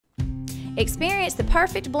Experience the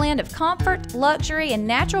perfect blend of comfort, luxury, and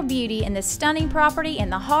natural beauty in this stunning property in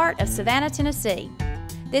the heart of Savannah, Tennessee.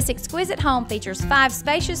 This exquisite home features 5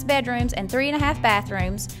 spacious bedrooms and 3.5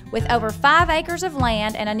 bathrooms. With over 5 acres of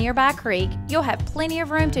land and a nearby creek, you'll have plenty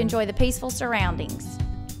of room to enjoy the peaceful surroundings.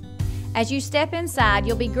 As you step inside,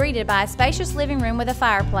 you'll be greeted by a spacious living room with a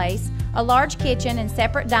fireplace, a large kitchen and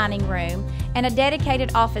separate dining room, and a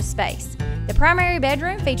dedicated office space. The primary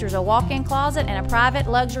bedroom features a walk-in closet and a private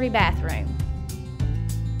luxury bathroom.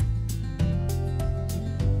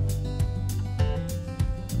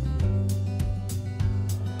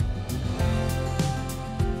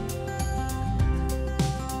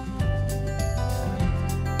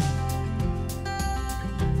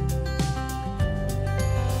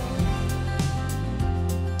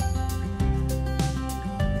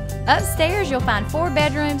 Upstairs, you'll find 4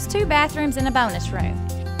 bedrooms, 2 bathrooms, and a bonus room.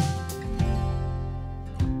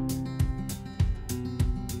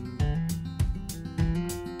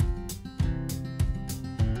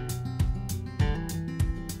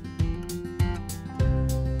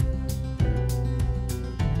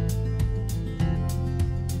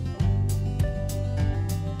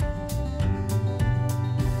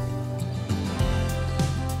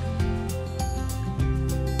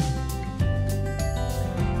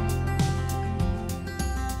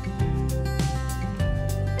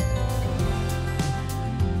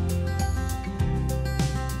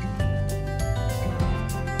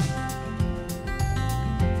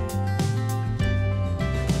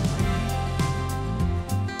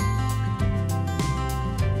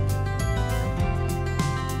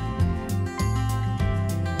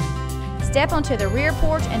 Step onto the rear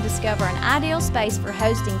porch and discover an ideal space for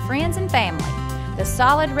hosting friends and family. The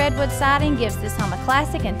solid redwood siding gives this home a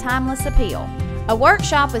classic and timeless appeal. A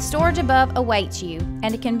workshop with storage above awaits you,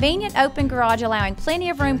 and a convenient open garage allowing plenty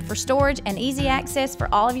of room for storage and easy access for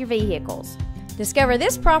all of your vehicles. Discover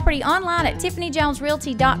this property online at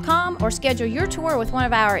tiffanyjonesrealty.com or schedule your tour with one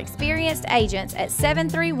of our experienced agents at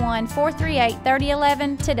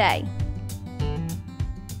 731-438-3011 today.